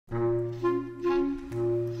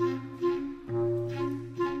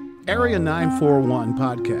Area 941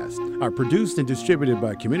 podcasts are produced and distributed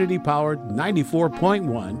by community-powered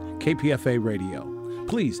 94.1 KPFA Radio.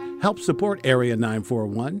 Please help support Area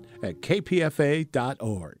 941 at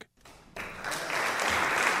kpfa.org.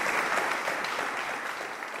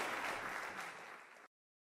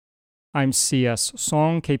 I'm C.S.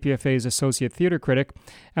 Song, KPFA's Associate Theater Critic,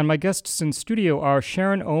 and my guests in studio are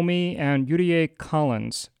Sharon Omi and Yurie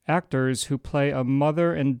Collins, actors who play a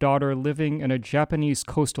mother and daughter living in a Japanese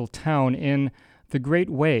coastal town in The Great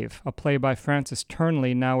Wave, a play by Frances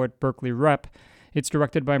Turnley, now at Berkeley Rep. It's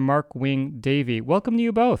directed by Mark Wing Davey. Welcome to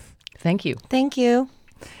you both. Thank you. Thank you.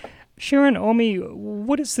 Sharon Omi,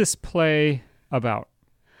 what is this play about?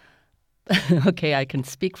 Okay, I can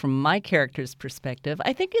speak from my character's perspective.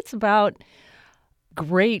 I think it's about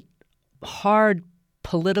great, hard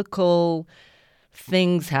political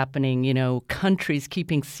things happening, countries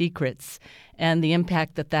keeping secrets, and the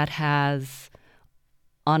impact that that has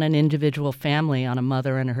on an individual family, on a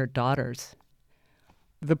mother and her daughters.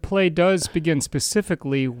 The play does begin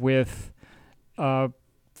specifically with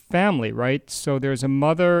family, right? So there's a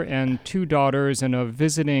mother and two daughters and a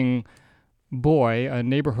visiting boy, a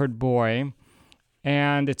neighborhood boy,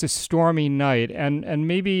 and it's a stormy night. And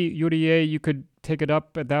maybe, Yurie, you could take it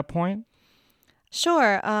up at that point?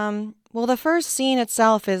 Sure. Well, the first scene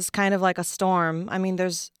itself is kind of like a storm. I mean,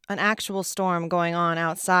 there's an actual storm going on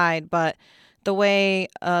outside, but the way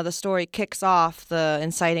the story kicks off, the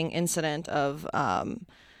inciting incident of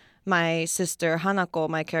my sister Hanako,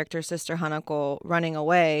 my character's sister Hanako, running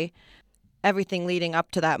away, everything leading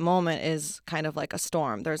up to that moment is kind of like a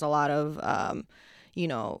storm. There's a lot of,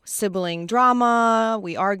 sibling drama.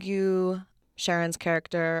 We argue. Sharon's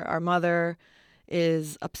character, our mother,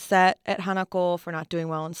 is upset at Hanako for not doing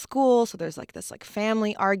well in school. So there's this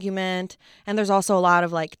family argument. And there's also a lot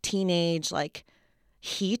of teenage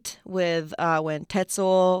heat with when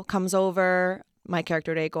Tetsuo comes over. My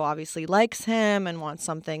character Reiko obviously likes him and wants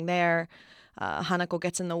something there. Hanako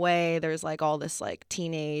gets in the way. There's all this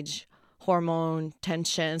teenage hormone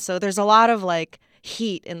tension. So there's a lot of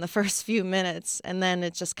heat in the first few minutes, and then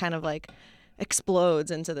it just kind of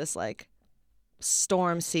explodes into this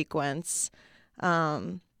storm sequence.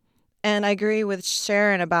 And I agree with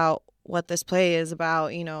Sharon about what this play is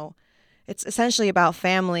about. It's essentially about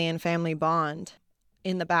family and family bond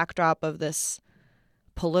in the backdrop of this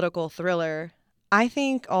political thriller. I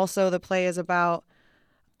think also the play is about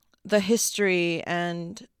the history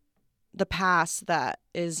and the past that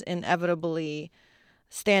is inevitably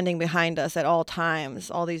standing behind us at all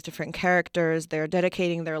times. All these different characters, they're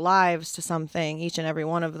dedicating their lives to something, each and every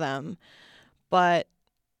one of them. But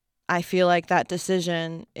I feel like that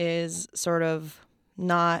decision is sort of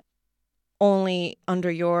not only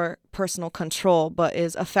under your personal control, but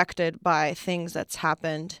is affected by things that's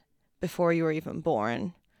happened before you were even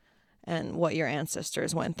born and what your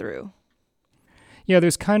ancestors went through. Yeah,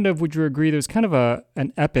 would you agree, there's kind of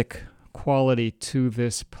an epic quality to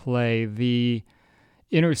this play, the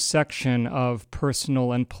intersection of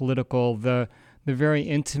personal and political, the very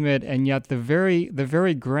intimate and yet the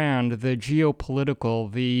very grand, the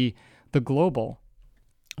geopolitical, the global.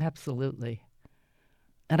 Absolutely.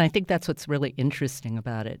 And I think that's what's really interesting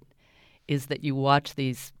about it, is that you watch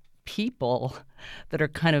these people that are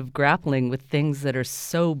kind of grappling with things that are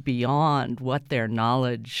so beyond what their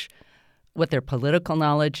knowledge, what their political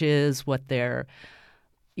knowledge is,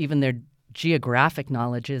 even their geographic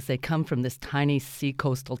knowledge is. They come from this tiny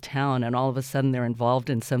sea-coastal town, and all of a sudden they're involved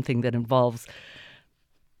in something that involves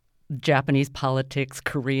Japanese politics,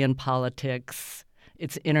 Korean politics.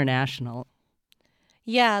 It's international.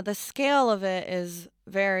 Yeah, the scale of it is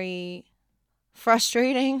very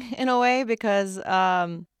frustrating in a way because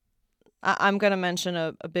I'm going to mention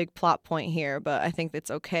a big plot point here, but I think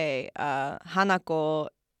it's okay. Hanako,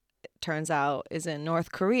 it turns out, is in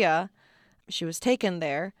North Korea. She was taken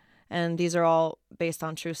there, and these are all based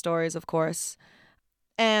on true stories, of course.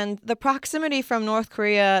 And the proximity from North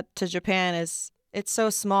Korea to Japan it's so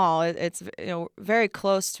small. It's very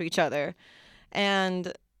close to each other.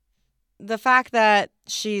 And the fact that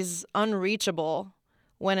she's unreachable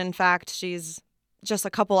when in fact she's just a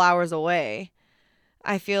couple hours away,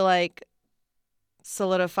 I feel like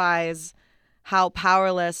solidifies how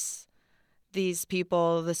powerless these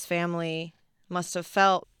people, this family, must have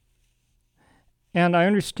felt. And I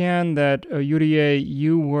understand that, Yurie,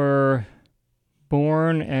 you were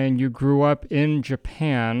born and you grew up in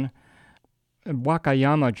Japan,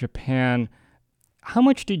 Wakayama, Japan. How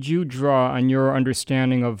much did you draw on your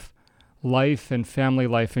understanding of life and family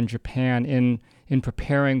life in Japan in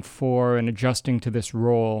preparing for and adjusting to this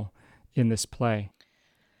role in this play?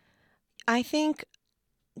 I think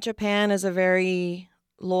Japan is a very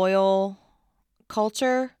loyal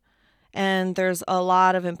culture, and there's a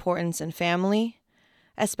lot of importance in family,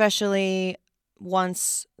 especially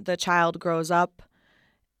once the child grows up.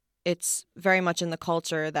 It's very much in the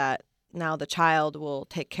culture that now the child will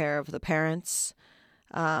take care of the parents.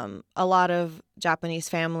 A lot of Japanese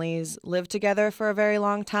families live together for a very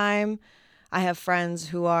long time. I have friends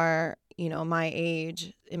who are, my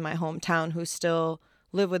age in my hometown who still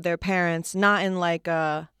live with their parents, not in like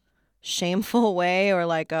a shameful way or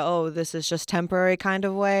like oh, this is just temporary kind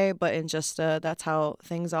of way, but in just that's how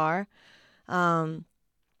things are.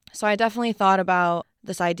 So I definitely thought about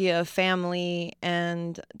this idea of family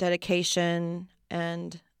and dedication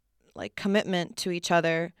and like commitment to each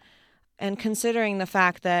other. And considering the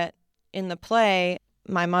fact that in the play,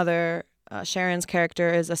 my mother, Sharon's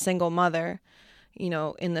character, is a single mother,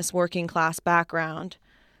 in this working class background.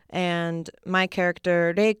 And my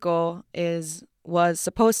character, Reiko, was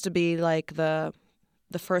supposed to be like the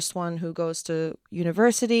first one who goes to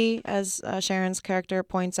university, as Sharon's character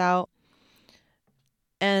points out.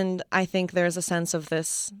 And I think there's a sense of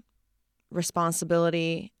this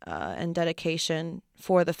responsibility and dedication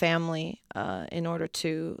for the family in order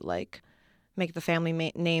to like make the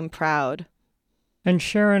family name proud. And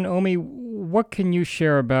Sharon, Omi, what can you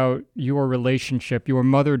share about your relationship, your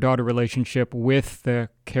mother-daughter relationship with the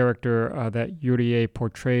character that Yurie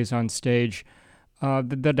portrays on stage?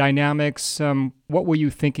 The dynamics, what were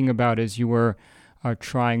you thinking about as you were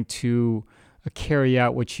trying to carry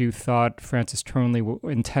out what you thought Frances Turnley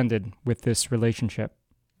intended with this relationship?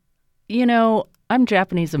 I'm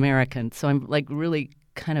Japanese American, so I'm like really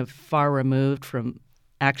kind of far removed from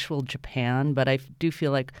actual Japan, but I do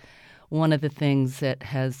feel like one of the things that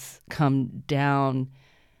has come down,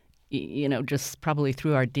 just probably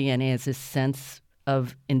through our DNA is this sense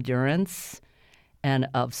of endurance and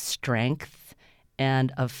of strength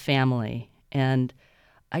and of family. And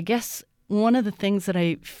I guess one of the things that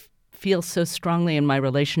I feel so strongly in my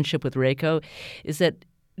relationship with Reiko is that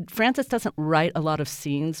Frances doesn't write a lot of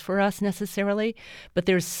scenes for us necessarily, but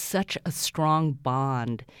there's such a strong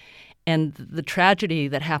bond. And the tragedy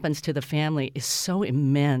that happens to the family is so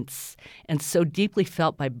immense and so deeply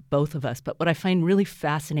felt by both of us. But what I find really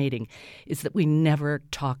fascinating is that we never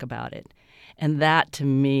talk about it. And that, to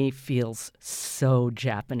me, feels so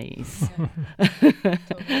Japanese.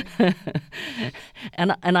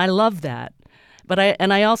 And I love that. But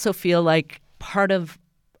I also feel like part of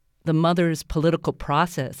the mother's political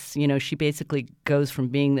process, she basically goes from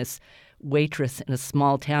being this waitress in a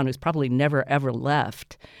small town who's probably never, ever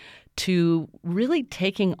left to really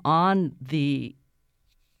taking on the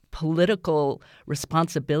political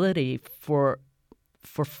responsibility for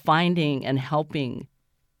finding and helping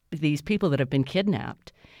these people that have been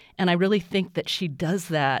kidnapped. And I really think that she does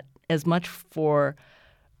that as much for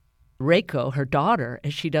Reiko, her daughter,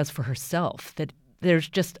 as she does for herself, that there's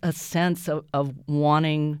just a sense of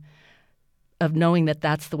wanting, of knowing that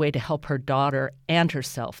that's the way to help her daughter and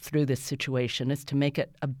herself through this situation, is to make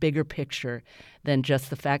it a bigger picture than just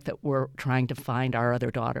the fact that we're trying to find our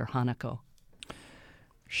other daughter, Hanako.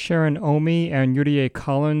 Sharon Omi and Yurie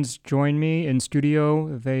Collins join me in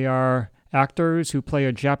studio. They are actors who play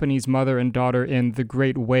a Japanese mother and daughter in The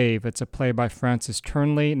Great Wave. It's a play by Frances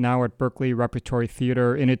Turnley, now at Berkeley Repertory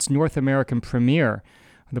Theater in its North American premiere.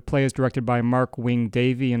 The play is directed by Mark Wing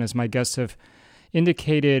Davey, and as my guests have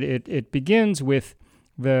indicated, it begins with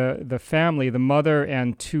the family, the mother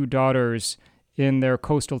and two daughters in their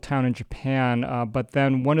coastal town in Japan, but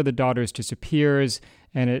then one of the daughters disappears,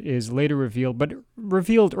 and it is later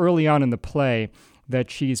revealed early on in the play that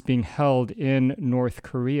she's being held in North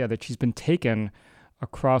Korea, that she's been taken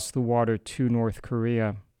across the water to North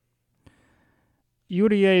Korea.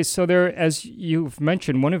 Yurie, so there, as you've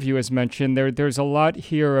mentioned, one of you has mentioned, there's a lot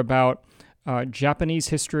here about Japanese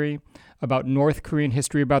history, about North Korean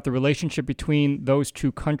history, about the relationship between those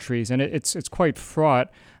two countries, and it's quite fraught.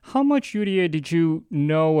 How much, Yurie, did you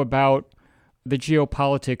know about the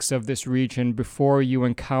geopolitics of this region before you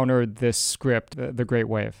encountered this script, The Great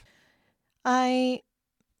Wave? I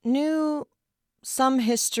knew some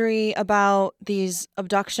history about these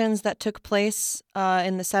abductions that took place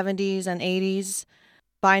in the 70s and 80s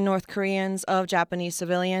by North Koreans of Japanese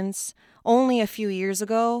civilians. Only a few years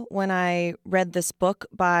ago, when I read this book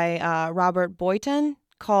by Robert Boyton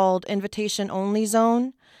called Invitation Only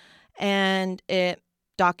Zone, and it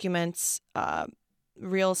documents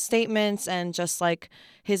real statements and just like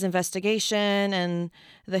his investigation and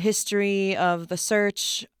the history of the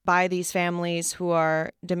search by these families who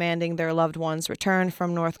are demanding their loved ones return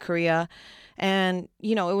from North Korea. And,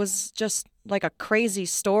 it was just like a crazy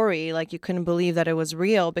story. Like you couldn't believe that it was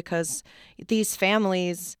real because these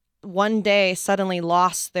families one day suddenly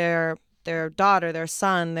lost their daughter, their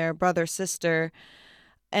son, their brother, sister,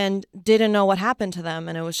 and didn't know what happened to them.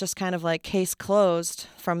 And it was just kind of like case closed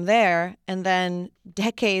from there. And then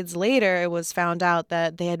decades later, it was found out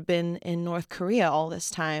that they had been in North Korea all this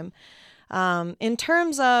time. In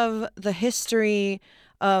terms of the history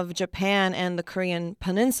of Japan and the Korean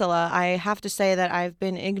peninsula, I have to say that I've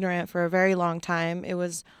been ignorant for a very long time. It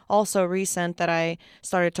was also recent that I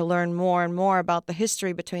started to learn more and more about the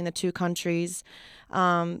history between the two countries,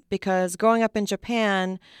 because growing up in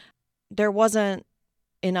Japan, there wasn't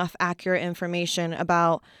enough accurate information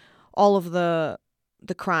about all of the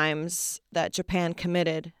crimes that Japan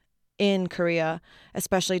committed in Korea,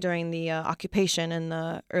 especially during the occupation in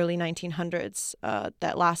the early 1900s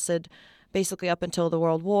that lasted basically up until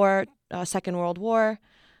the Second World War.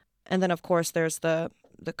 And then, of course, there's the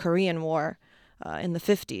Korean War in the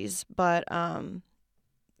 50s. But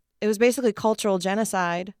it was basically cultural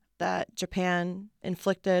genocide that Japan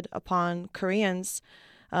inflicted upon Koreans,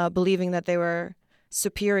 believing that they were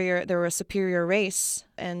a superior race.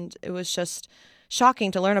 And it was just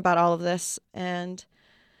shocking to learn about all of this. And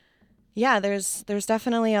yeah, there's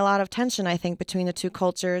definitely a lot of tension, I think, between the two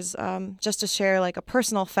cultures. Just to share like a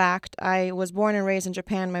personal fact, I was born and raised in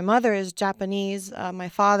Japan. My mother is Japanese. My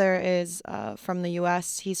father is from the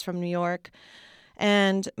U.S. He's from New York.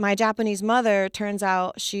 And my Japanese mother, turns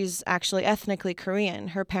out she's actually ethnically Korean.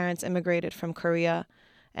 Her parents immigrated from Korea.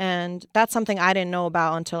 And that's something I didn't know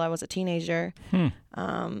about until I was a teenager.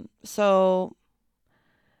 So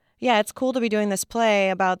yeah, it's cool to be doing this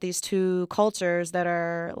play about these two cultures that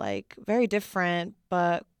are like very different,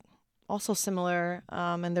 but also similar.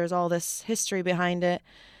 And there's all this history behind it.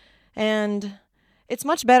 And it's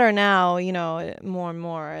much better now, more and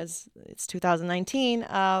more as it's 2019.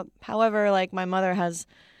 However, like my mother has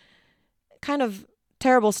kind of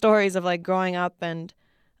terrible stories of like growing up and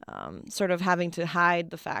sort of having to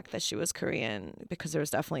hide the fact that she was Korean, because there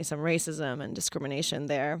was definitely some racism and discrimination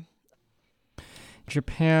there.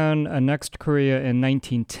 Japan annexed Korea in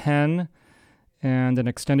 1910, and an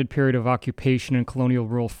extended period of occupation and colonial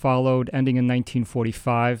rule followed, ending in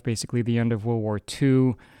 1945, basically the end of World War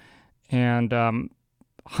II. And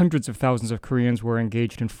hundreds of thousands of Koreans were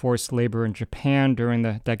engaged in forced labor in Japan during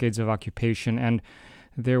the decades of occupation, and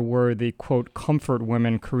there were the, quote, comfort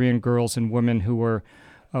women, Korean girls and women who were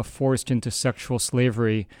forced into sexual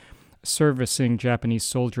slavery, servicing Japanese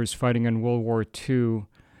soldiers fighting in World War II.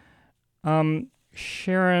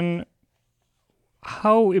 Sharon,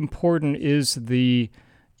 how important is the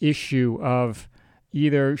issue of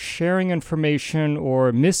either sharing information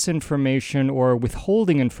or misinformation or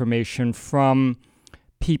withholding information from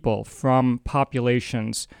people, from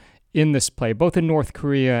populations in this play, both in North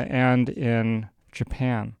Korea and in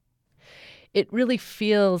Japan? It really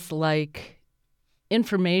feels like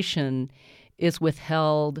information is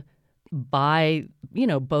withheld by,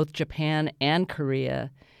 both Japan and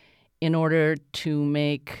Korea in order to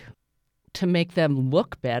make them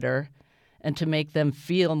look better and to make them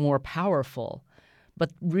feel more powerful. But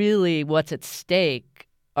really what's at stake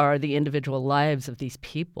are the individual lives of these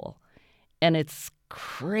people. And it's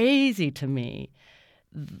crazy to me,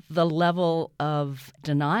 the level of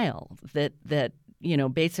denial that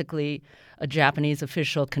basically a Japanese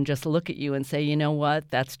official can just look at you and say, you know what,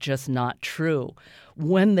 that's just not true,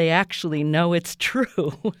 when they actually know it's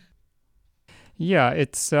true. Yeah,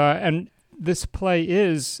 it's and this play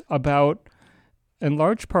is about, in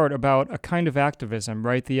large part, about a kind of activism,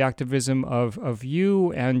 right? The activism of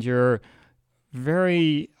you and your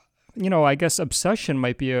very, I guess obsession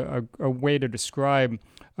might be a way to describe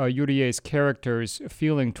Yurie's character's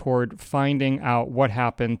feeling toward finding out what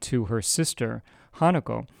happened to her sister,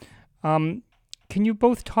 Hanako. Can you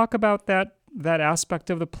both talk about that aspect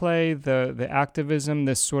of the play, the activism,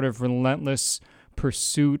 this sort of relentless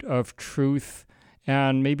pursuit of truth,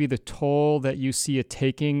 and maybe the toll that you see it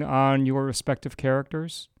taking on your respective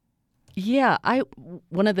characters? Yeah,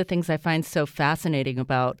 one of the things I find so fascinating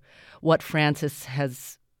about what Frances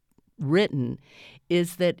has written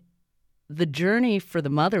is that the journey for the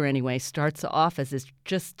mother, anyway, starts off as is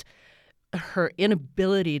just her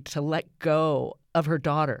inability to let go of her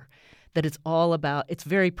daughter, that it's all about, it's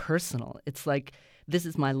very personal. It's like, this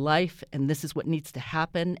is my life and this is what needs to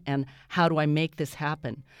happen and how do I make this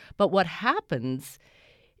happen? But what happens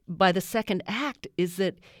by the second act is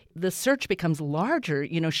that the search becomes larger.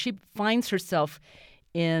 She finds herself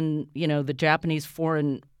in, the Japanese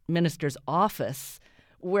foreign minister's office,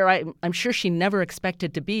 where I'm sure she never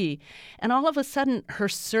expected to be. And all of a sudden, her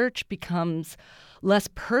search becomes less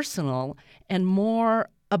personal and more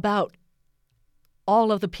about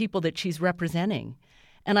all of the people that she's representing.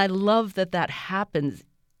 And I love that happens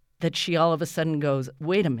that she all of a sudden goes,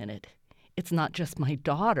 wait a minute, it's not just my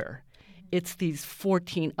daughter. It's these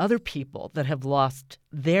 14 other people that have lost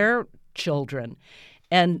their children.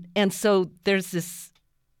 And so there's this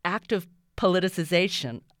active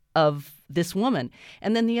politicization of this woman.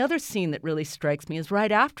 And then the other scene that really strikes me is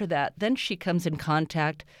right after that, then she comes in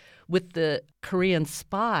contact with the Korean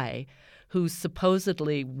spy who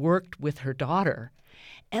supposedly worked with her daughter.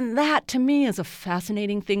 And that, to me, is a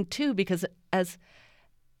fascinating thing, too, because as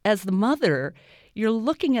the mother, you're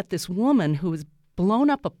looking at this woman who has blown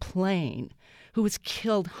up a plane, who has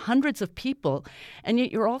killed hundreds of people, and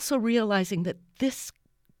yet you're also realizing that this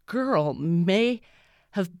girl may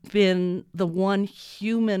have been the one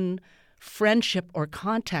human friendship or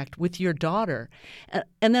contact with your daughter.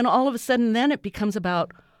 And then all of a sudden, then it becomes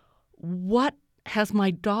about what has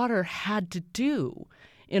my daughter had to do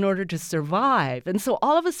in order to survive? And so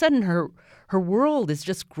all of a sudden her world is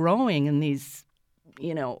just growing in these,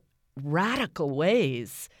 radical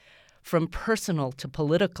ways, from personal to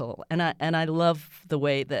political. And I love the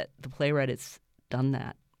way that the playwright has done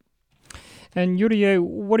that. And Yurie,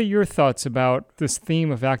 what are your thoughts about this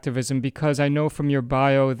theme of activism? Because I know from your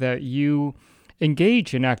bio that you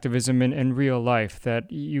engage in activism in real life,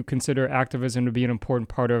 that you consider activism to be an important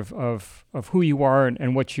part of who you are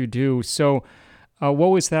and what you do. So what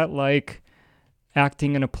was that like,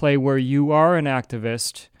 acting in a play where you are an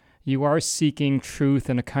activist, you are seeking truth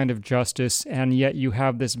and a kind of justice, and yet you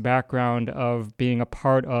have this background of being a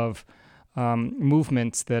part of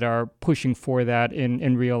movements that are pushing for that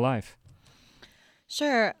in real life?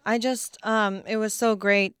 Sure. I just, it was so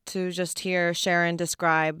great to just hear Sharon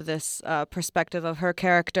describe this perspective of her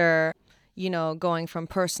character, going from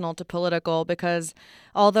personal to political, because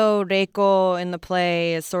although Reiko in the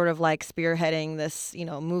play is sort of like spearheading this,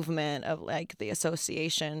 movement of like the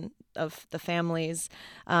association of the families,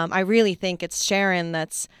 I really think it's Sharon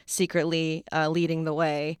that's secretly leading the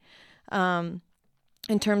way.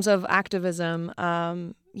 In terms of activism,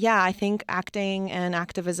 I think acting and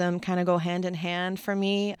activism kind of go hand in hand for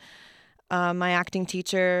me. My acting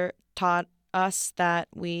teacher taught us that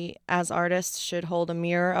we, as artists, should hold a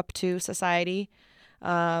mirror up to society,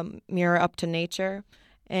 mirror up to nature.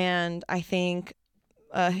 And I think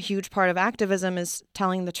a huge part of activism is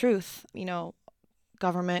telling the truth.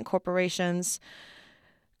 Government, corporations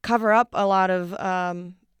cover up a lot of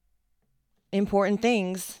important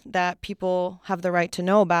things that people have the right to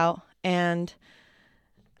know about. And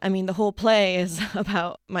I mean, the whole play is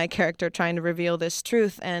about my character trying to reveal this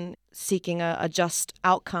truth and seeking a just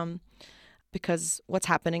outcome, because what's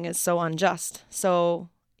happening is so unjust. So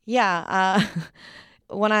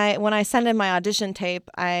when I sent in my audition tape,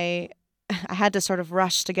 I had to sort of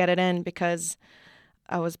rush to get it in because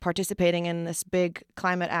I was participating in this big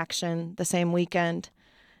climate action the same weekend,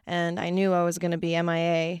 and I knew I was going to be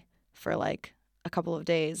MIA for like a couple of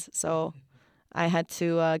days. So I had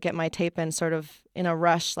to get my tape in sort of in a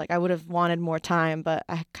rush. Like, I would have wanted more time, but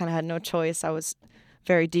I kind of had no choice. I was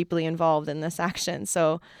very deeply involved in this action.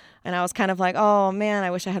 And I was kind of like, oh man,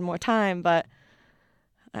 I wish I had more time, but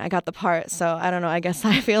I got the part. So I don't know. I guess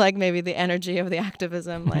I feel like maybe the energy of the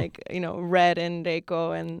activism, read in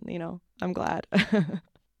Reiko, and, I'm glad.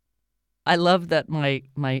 I love that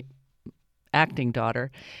my acting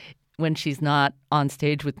daughter, when she's not on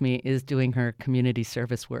stage with me, is doing her community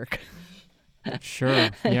service work.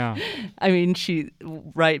 Sure, yeah. I mean,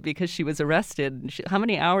 because she was arrested. How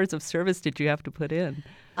many hours of service did you have to put in?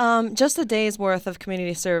 Just a day's worth of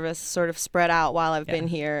community service, sort of spread out while I've been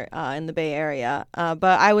here in the Bay Area. But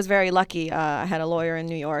I was very lucky. I had a lawyer in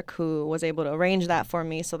New York who was able to arrange that for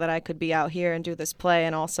me so that I could be out here and do this play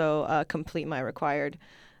and also complete my required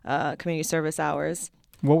community service hours.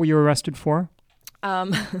 What were you arrested for?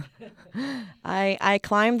 I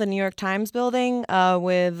climbed the New York Times building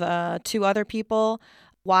with two other people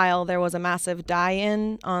while there was a massive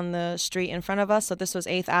die-in on the street in front of us. So this was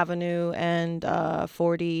 8th Avenue and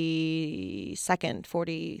 42nd,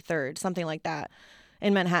 43rd, something like that,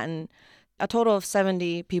 in Manhattan. A total of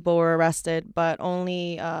 70 people were arrested, but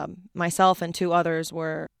only myself and two others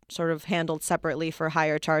were sort of handled separately for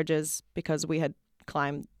higher charges because we had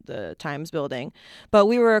climbed the Times building. But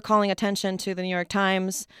we were calling attention to the New York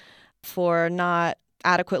Times for not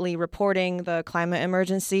adequately reporting the climate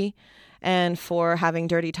emergency and for having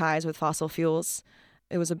dirty ties with fossil fuels.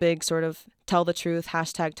 It was a big sort of tell the truth,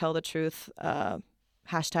 hashtag tell the truth,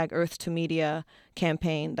 hashtag Earth to Media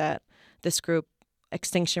campaign that this group,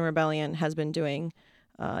 Extinction Rebellion, has been doing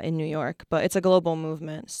in New York. But it's a global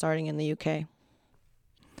movement starting in the UK.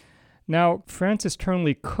 Now, Francis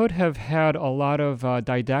Turnley could have had a lot of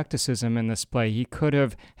didacticism in this play. He could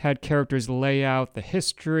have had characters lay out the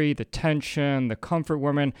history, the tension, the comfort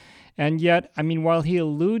woman, and yet, I mean, while he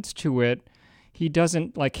alludes to it, he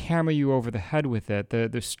doesn't like hammer you over the head with it.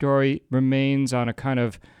 The story remains on a kind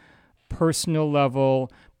of personal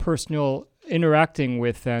level, personal interacting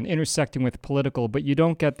with and intersecting with political, but you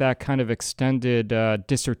don't get that kind of extended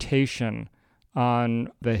dissertation on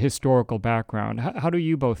the historical background. How do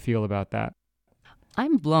you both feel about that?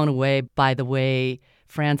 I'm blown away by the way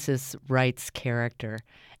Francis writes character.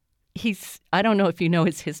 I don't know if you know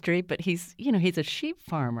his history, but he's a sheep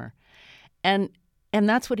farmer. And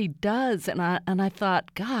that's what he does. And I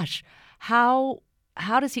thought, gosh, how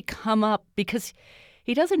does he come up? Because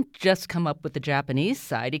he doesn't just come up with the Japanese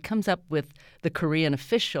side. He comes up with the Korean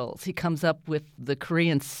officials. He comes up with the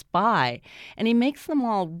Korean spy. And he makes them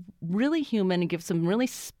all really human and gives them really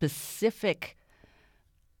specific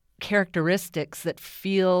characteristics that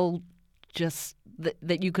feel just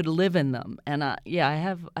that you could live in them. And I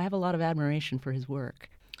have a lot of admiration for his work.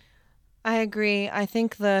 I agree. I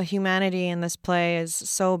think the humanity in this play is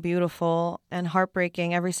so beautiful and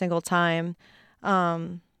heartbreaking every single time.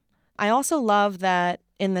 I also love that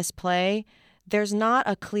in this play, there's not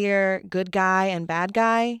a clear good guy and bad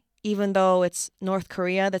guy, even though it's North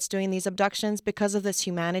Korea that's doing these abductions, because of this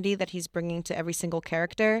humanity that he's bringing to every single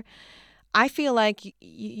character. I feel like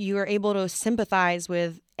you are able to sympathize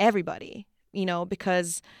with everybody,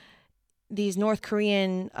 because these North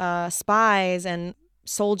Korean spies and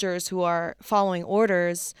soldiers who are following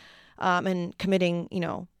orders and committing,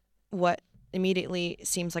 what immediately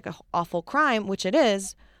seems like an awful crime, which it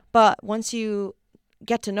is. But once you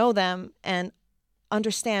get to know them and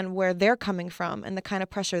understand where they're coming from and the kind of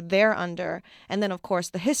pressure they're under, and then, of course,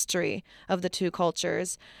 the history of the two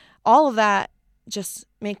cultures, all of that just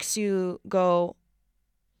makes you go,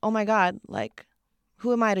 oh, my God, like,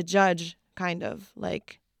 who am I to judge, kind of?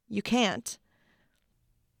 Like, you can't.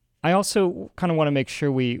 I also kind of want to make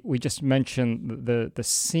sure we just mention the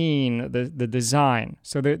scene, the design.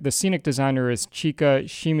 So the scenic designer is Chika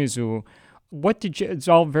Shimizu. It's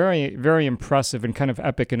all very, very impressive and kind of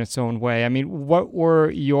epic in its own way. I mean, what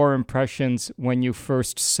were your impressions when you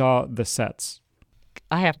first saw the sets?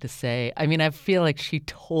 I have to say, I feel like she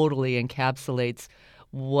totally encapsulates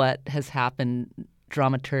what has happened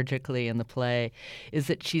dramaturgically in the play, is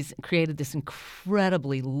that she's created this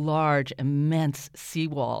incredibly large, immense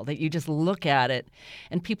seawall that you just look at it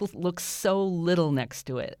and people look so little next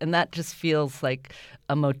to it. And that just feels like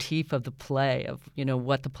a motif of the play of,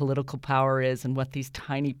 what the political power is and what these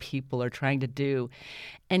tiny people are trying to do.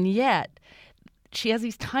 And yet she has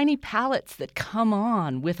these tiny palettes that come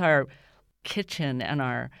on with our kitchen and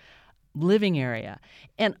our living area.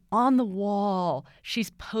 And on the wall, she's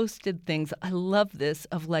posted things, I love this,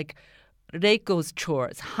 of like Reiko's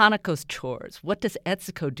chores, Hanako's chores. What does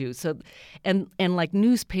Etsuko do? So, and like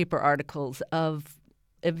newspaper articles of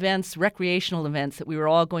events, recreational events that we were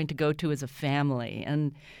all going to go to as a family.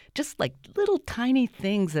 And just like little tiny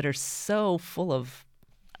things that are so full of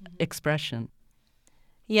expression.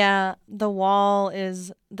 Yeah, the wall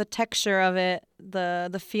is, the texture of it,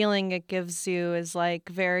 the feeling it gives you is like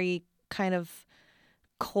very kind of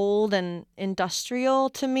cold and industrial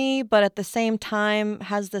to me, but at the same time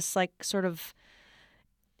has this like sort of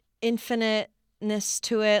infiniteness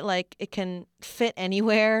to it, like it can fit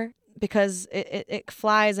anywhere because it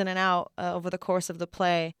flies in and out over the course of the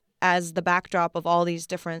play as the backdrop of all these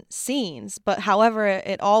different scenes. But however,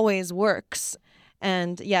 it always works.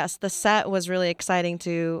 And yes, the set was really exciting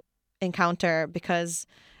to encounter because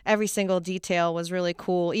every single detail was really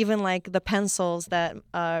cool. Even like the pencils that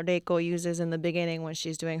Reiko uses in the beginning when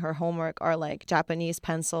she's doing her homework are like Japanese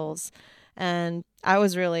pencils. And I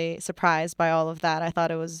was really surprised by all of that. I thought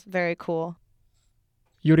it was very cool.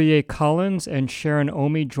 Yurie Collins and Sharon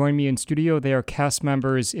Omi join me in studio. They are cast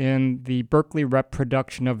members in the Berkeley Rep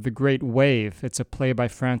production of The Great Wave. It's a play by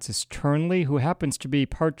Francis Turnley, who happens to be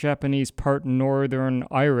part Japanese, part Northern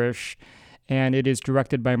Irish, and it is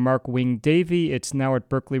directed by Mark Wing Davey. It's now at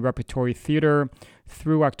Berkeley Repertory Theater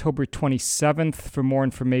through October 27th. For more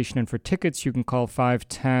information and for tickets, you can call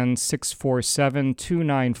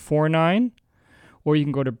 510-647-2949, or you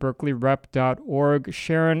can go to berkeleyrep.org.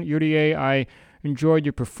 Sharon, Yurie, I enjoyed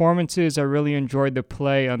your performances. I really enjoyed the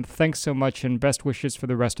play, and thanks so much, and best wishes for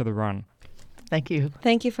the rest of the run. Thank you.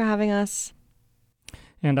 Thank you for having us.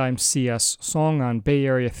 And I'm C.S. Song on Bay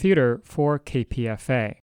Area Theater for KPFA.